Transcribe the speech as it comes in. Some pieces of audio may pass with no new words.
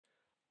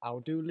I'll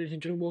do, ladies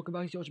and gentlemen, welcome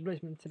back to Yorkshire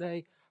Bladesman.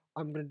 Today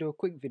I'm going to do a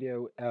quick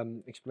video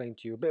explaining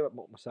to you a bit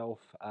about myself,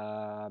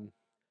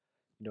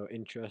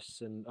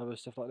 interests and other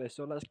stuff like this.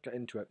 So let's get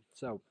into it.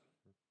 So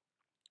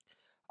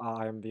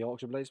I am the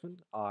Yorkshire Bladesman.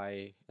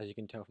 As you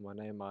can tell from my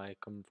name, I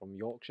come from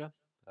Yorkshire.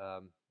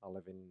 I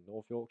live in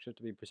North Yorkshire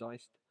to be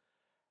precise.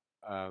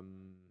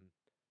 Um,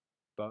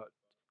 but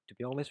to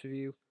be honest with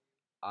you,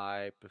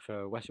 I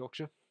prefer West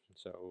Yorkshire,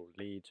 so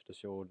Leeds,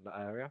 Huddersfield, that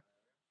area.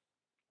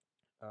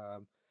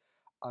 Um,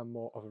 I'm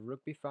more of a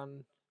rugby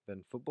fan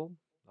than football.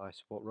 I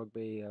support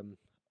rugby.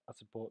 I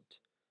support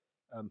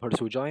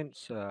Huddersfield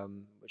Giants,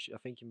 which I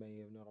think you may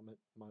have not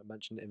might have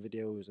mentioned it in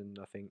videos, and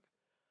I think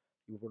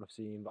you would have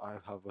seen that I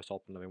have a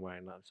top and I've been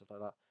wearing that and stuff like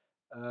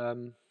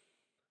that.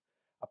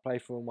 I play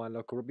for my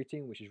local rugby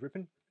team, which is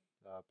Ripon.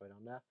 I play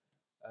down there.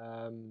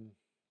 Um,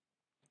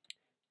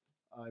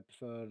 I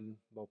prefer,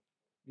 well,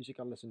 music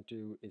I listen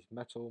to is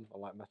metal. I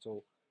like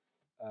metal.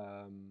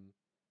 Um,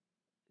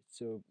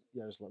 so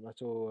yeah, just like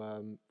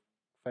metal.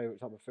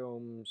 Favorite type of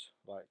films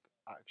like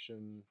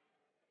action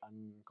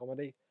and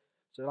comedy.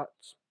 So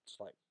that's just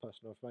like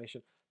personal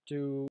information.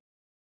 To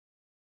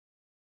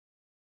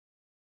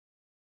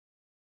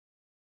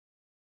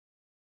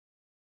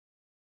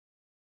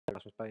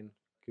from Spain,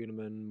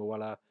 Kuhneman,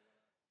 Muella.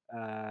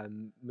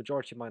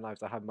 Majority of my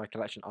knives I have in my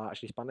collection are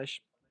actually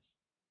Spanish.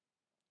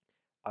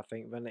 I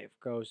think when it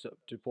goes up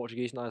to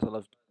Portuguese knives, I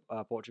love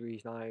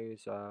Portuguese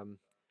knives. So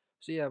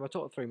yeah, my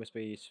top three must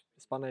be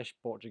Spanish,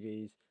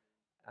 Portuguese,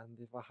 and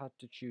if I had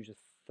to choose a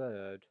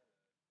third,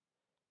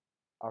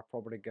 I'd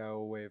probably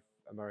go with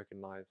American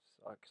knives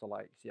because I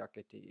like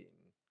Siakati and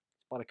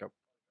Spanico.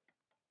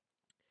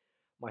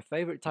 My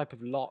favorite type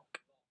of lock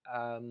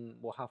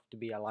will have to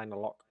be a liner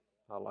lock.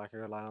 I like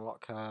a liner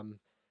lock.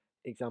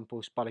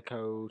 Example,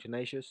 Spalico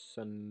Tenacious,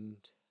 and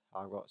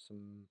I've got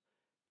some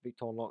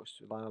Victor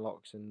locks, liner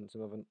locks, and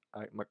some of them.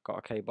 I got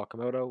a K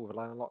Bakamoto with a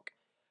liner lock.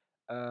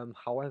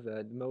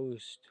 However,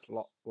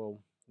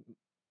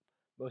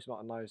 most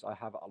amount of knives I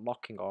have are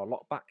locking or a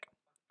lockback,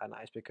 and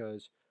that is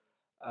because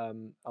I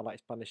like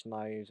Spanish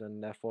knives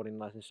and their folding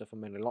knives and stuff are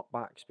mainly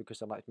lockbacks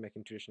because I like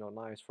making traditional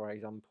knives. For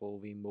example,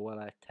 the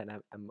Muella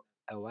 10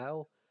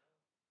 MOL,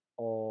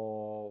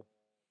 or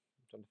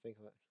I'm trying to think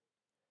of it,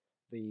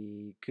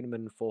 the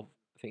Kuhneman 4.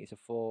 I think it's a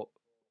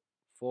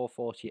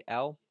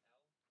 440L.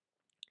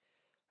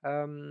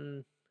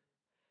 Um,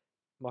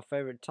 my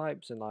favourite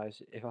types of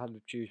knives, if I had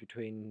to choose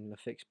between a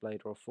fixed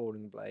blade or a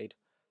folding blade,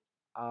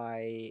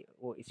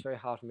 it's very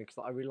hard for me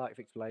because I really like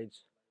fixed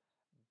blades,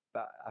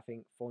 but I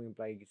think folding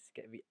blades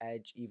get the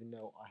edge, even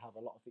though I have a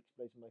lot of fixed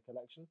blades in my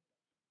collection.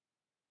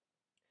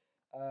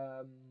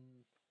 Um,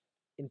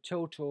 in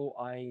total,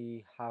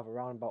 I have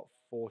around about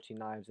 40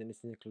 knives, and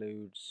this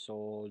includes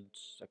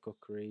swords, a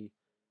cookery,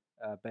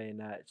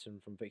 bayonets,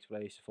 and from fixed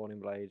blades to folding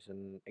blades,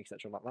 and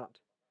etc. like that.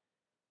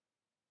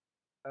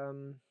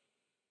 Um,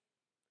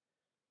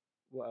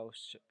 what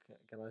else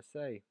can I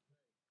say?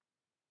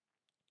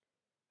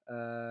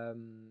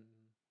 Um,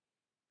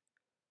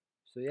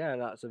 so yeah,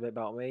 that's a bit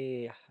about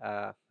me,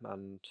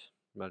 and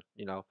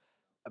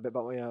a bit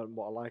about me and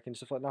what I like and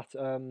stuff like that.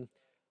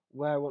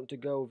 Where I want to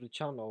go with the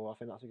channel, I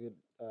think that's a good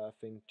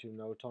thing to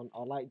note on.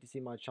 I like to see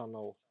my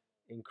channel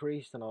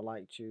increase, and I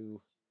like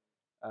to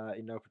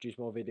produce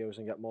more videos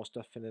and get more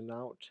stuff in and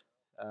out.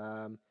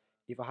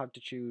 If I had to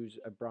choose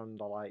a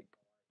brand I like,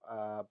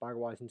 bag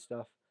wise and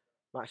stuff,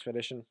 Max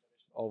Expedition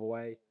all the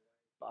way.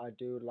 But I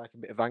do like a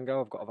bit of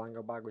Vango. I've got a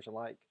Vango bag which I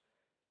like.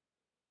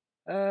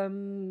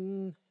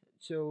 Um,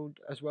 so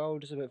as well,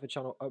 just a bit of a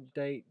channel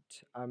update.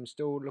 I'm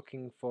still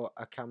looking for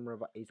a camera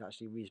that is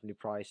actually reasonably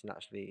priced and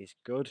actually is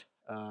good.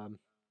 I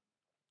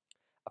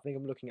think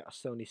I'm looking at a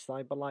Sony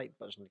Cyberlight,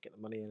 but I just need to get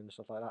the money in and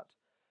stuff like that.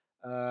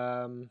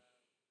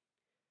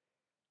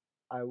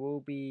 I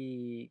will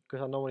be,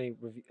 because I normally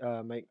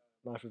make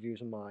nice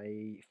reviews on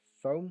my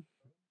phone,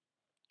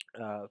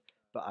 uh,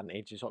 but I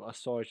need to sort of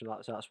storage and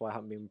that, so that's why I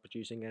haven't been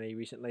producing any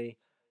recently.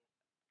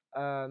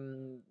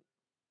 Um,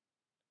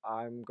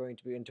 I'm going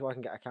to be until I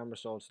can get a camera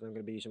sorted, so I'm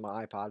going to be using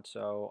my iPad.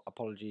 So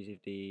apologies if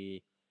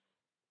the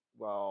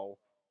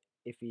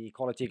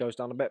quality goes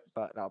down a bit,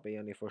 but that'll be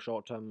only for a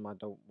short term. I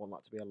don't want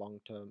that to be a long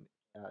term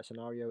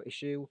scenario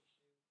issue.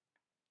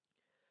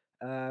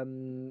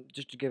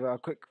 Just to give a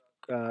quick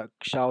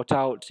shout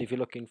out, if you're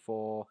looking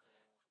for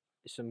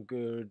some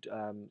good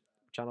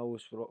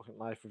channels for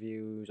life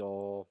reviews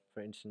or,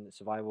 for instance,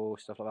 survival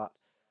stuff like that.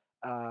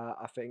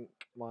 I think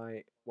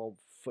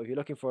if you're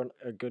looking for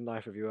a good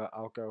knife reviewer,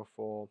 I'll go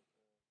for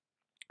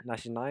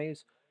Nice and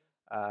Knives.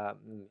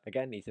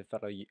 Again, he's a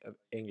fellow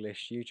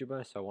English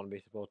YouTuber, so I want to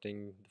be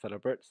supporting the fellow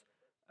Brits.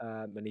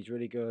 And he's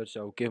really good,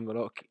 so give him a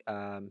look.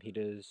 He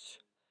does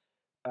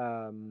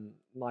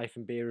knife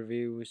and beer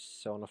reviews.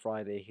 So on a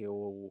Friday,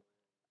 he'll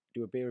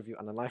do a beer review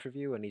and a knife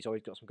review, and he's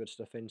always got some good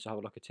stuff in. So have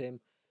a look at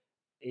him.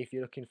 If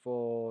you're looking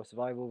for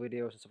survival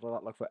videos and stuff like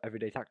that, look for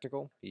Everyday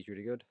Tactical. He's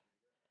really good.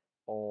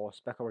 Or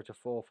Spec Orator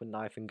 4 for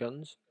knife and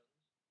guns.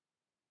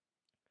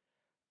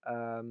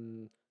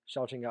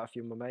 Shouting out a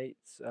few of my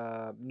mates.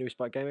 New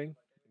Spike Gaming.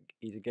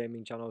 He's a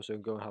gaming channel, so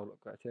go and have a look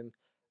at him.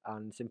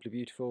 and Simply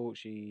Beautiful.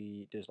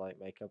 She does like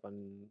makeup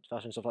and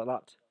fashion stuff like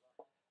that.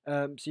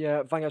 So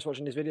yeah, thank you guys for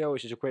watching this video.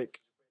 It's just a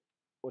quick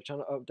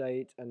channel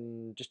update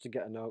and just to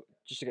get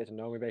to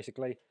know me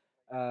basically.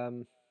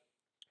 Um,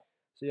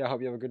 so yeah, I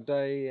hope you have a good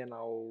day, and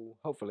I'll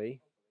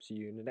hopefully see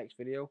you in the next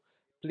video.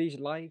 Please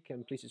like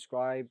and please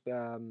subscribe.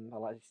 I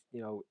like,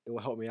 it will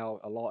help me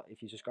out a lot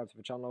if you subscribe to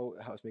the channel.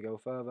 It helps me go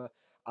further,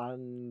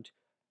 and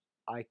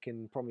I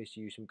can promise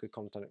you some good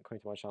content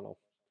coming to my channel.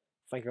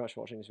 Thank you very much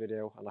for watching this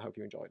video, and I hope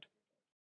you enjoyed.